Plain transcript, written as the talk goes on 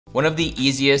One of the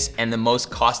easiest and the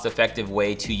most cost-effective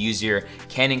way to use your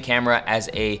Canon camera as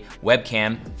a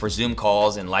webcam for Zoom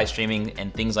calls and live streaming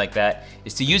and things like that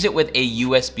is to use it with a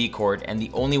USB cord, and the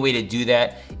only way to do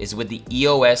that is with the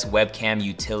EOS Webcam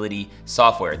Utility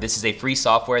software. This is a free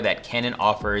software that Canon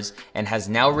offers and has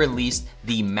now released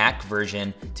the Mac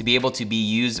version to be able to be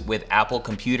used with Apple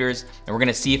computers, and we're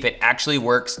gonna see if it actually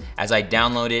works as I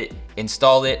download it,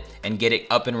 install it, and get it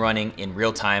up and running in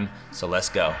real time. So let's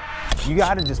go. You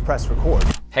gotta just press record.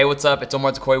 Hey, what's up? It's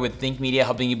Omar with Think Media,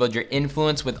 helping you build your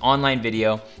influence with online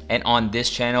video. And on this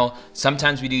channel,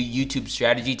 sometimes we do YouTube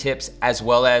strategy tips as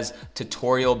well as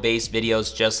tutorial-based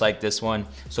videos just like this one.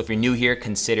 So if you're new here,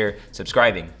 consider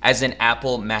subscribing. As an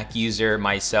Apple Mac user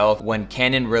myself, when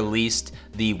Canon released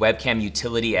the Webcam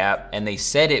Utility App and they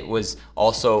said it was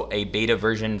also a beta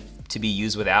version to be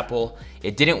used with Apple,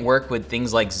 it didn't work with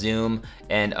things like Zoom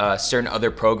and certain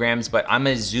other programs, but I'm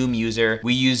a Zoom user.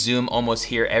 We use Zoom almost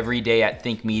here every day at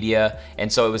Think Media,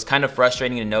 and so it was kind of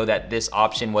frustrating to know that this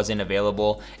option wasn't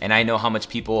available. And I know how much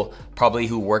people probably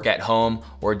who work at home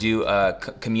or do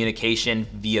communication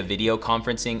via video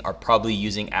conferencing are probably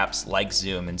using apps like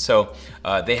Zoom. And so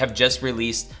they have just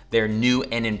released their new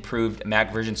and improved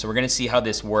Mac version. So we're gonna see how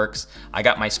this works. I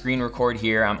got my screen record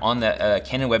here. I'm on the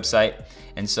Canon website.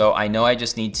 And so I know I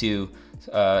just need to,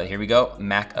 here we go,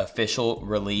 Mac official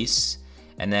release.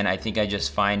 And then I think I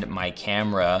just find my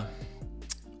camera,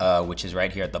 which is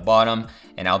right here at the bottom.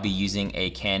 And I'll be using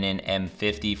a Canon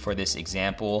M50 for this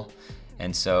example.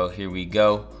 And so here we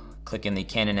go, clicking the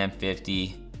Canon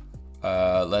M50.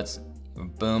 Let's,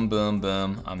 boom, boom,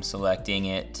 boom. I'm selecting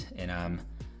it, and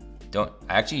I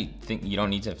actually think you don't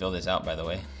need to fill this out, by the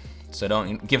way. So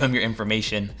don't give them your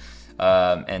information.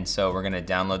 And so we're gonna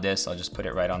download this. I'll just put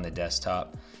it right on the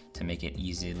desktop to make it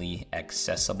easily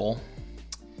accessible.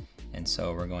 And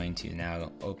so we're going to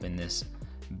now open this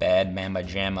bad mamba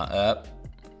jamma up,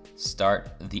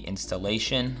 start the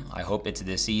installation. I hope it's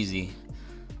this easy.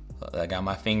 I got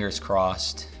my fingers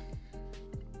crossed.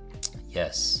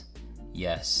 Yes,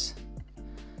 yes.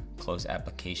 Close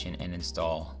application and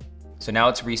install. So now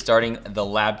it's restarting the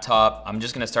laptop. I'm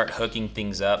just gonna start hooking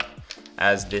things up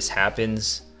as this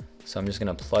happens. So I'm just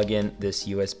gonna plug in this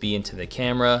USB into the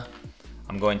camera.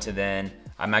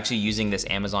 I'm actually using this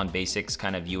Amazon Basics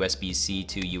kind of USB-C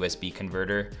to USB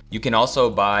converter. You can also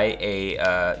buy a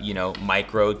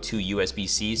micro to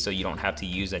USB-C, so you don't have to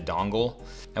use a dongle.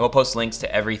 And we'll post links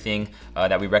to everything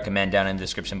that we recommend down in the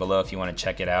description below if you wanna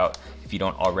check it out, if you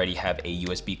don't already have a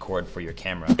USB cord for your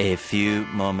camera. A few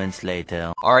moments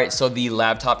later. All right, so the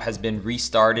laptop has been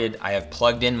restarted. I have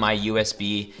plugged in my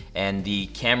USB, and the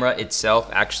camera itself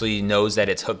actually knows that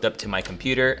it's hooked up to my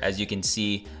computer. As you can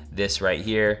see, this right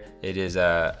here, it is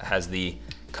has the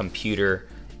computer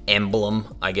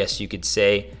emblem, I guess you could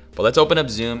say. But let's open up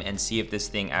Zoom and see if this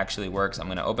thing actually works. I'm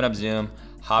gonna open up Zoom,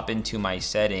 hop into my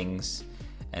settings,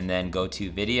 and then go to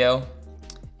video,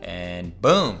 and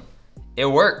boom, it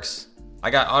works.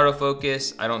 I got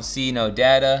autofocus, I don't see no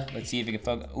data. Let's see if it can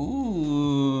focus.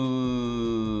 Ooh,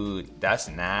 that's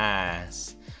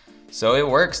nice. So it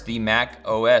works, the Mac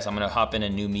OS. I'm gonna hop in a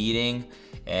new meeting,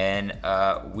 and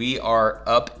we are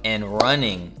up and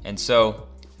running. And so,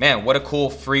 man, what a cool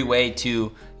free way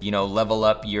to level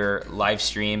up your live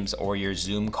streams or your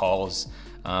Zoom calls.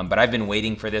 But I've been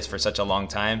waiting for this for such a long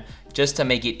time, just to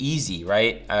make it easy,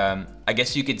 right? I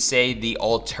guess you could say the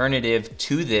alternative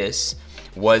to this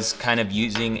was kind of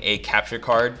using a capture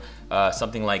card,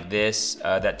 something like this,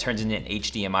 that turns into an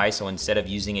HDMI. So instead of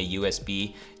using a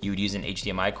USB, you would use an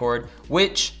HDMI cord,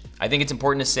 which I think it's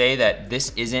important to say that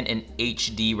this isn't an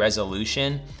HD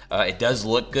resolution. It does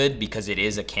look good because it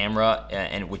is a camera,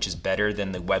 and which is better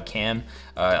than the webcam.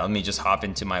 Let me just hop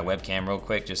into my webcam real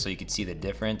quick just so you can see the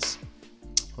difference.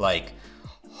 Like,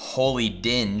 holy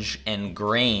dinge and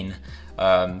grain,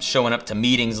 showing up to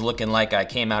meetings looking like I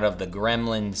came out of the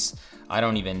Gremlins. I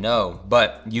don't even know,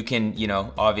 but you can,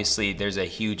 obviously there's a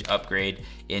huge upgrade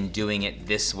in doing it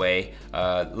this way.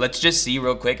 Let's just see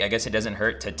real quick. I guess it doesn't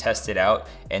hurt to test it out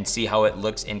and see how it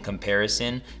looks in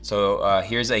comparison. So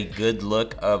here's a good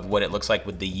look of what it looks like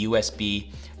with the USB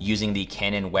using the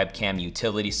Canon Webcam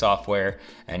Utility software.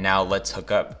 And now let's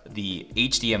hook up the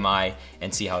HDMI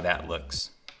and see how that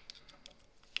looks.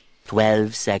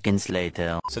 12 seconds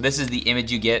later. So this is the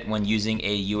image you get when using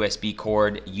a USB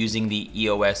cord using the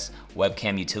EOS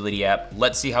Webcam Utility App.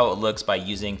 Let's see how it looks by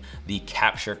using the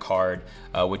capture card,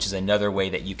 which is another way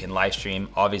that you can live stream.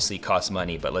 Obviously costs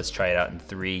money, but let's try it out in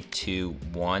 3, 2,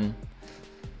 1.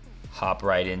 Hop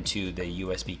right into the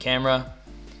USB camera.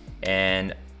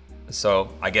 And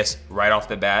so I guess right off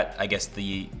the bat, I guess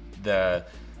the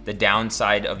The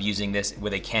downside of using this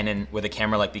with a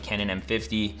camera like the Canon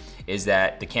M50 is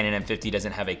that the Canon M50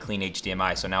 doesn't have a clean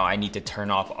HDMI. So now I need to turn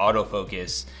off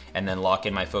autofocus and then lock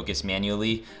in my focus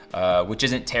manually, which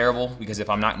isn't terrible because if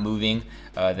I'm not moving,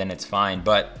 then it's fine.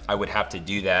 But I would have to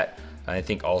do that. I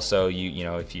think also you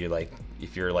know if you're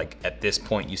like at this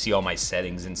point you see all my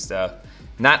settings and stuff,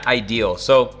 not ideal.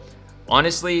 So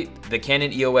honestly, the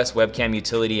Canon EOS Webcam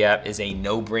Utility App is a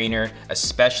no-brainer,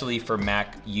 especially for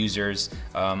Mac users.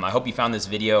 I hope you found this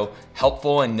video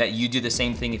helpful and that you do the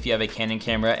same thing if you have a Canon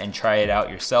camera and try it out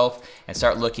yourself and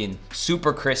start looking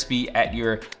super crispy at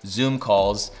your Zoom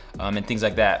calls and things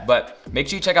like that. But make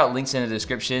sure you check out links in the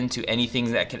description to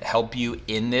anything that could help you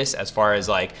in this as far as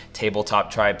like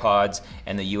tabletop tripods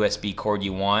and the USB cord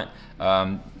you want.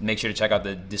 Make sure to check out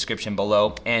the description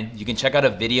below, and you can check out a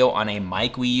video on a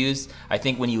mic we used. I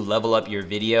think when you level up your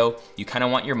video, you kind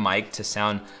of want your mic to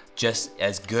sound just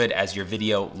as good as your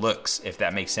video looks, if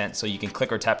that makes sense. So you can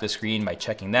click or tap the screen by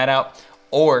checking that out,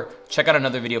 or check out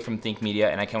another video from Think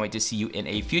Media, and I can't wait to see you in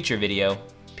a future video.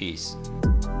 Peace.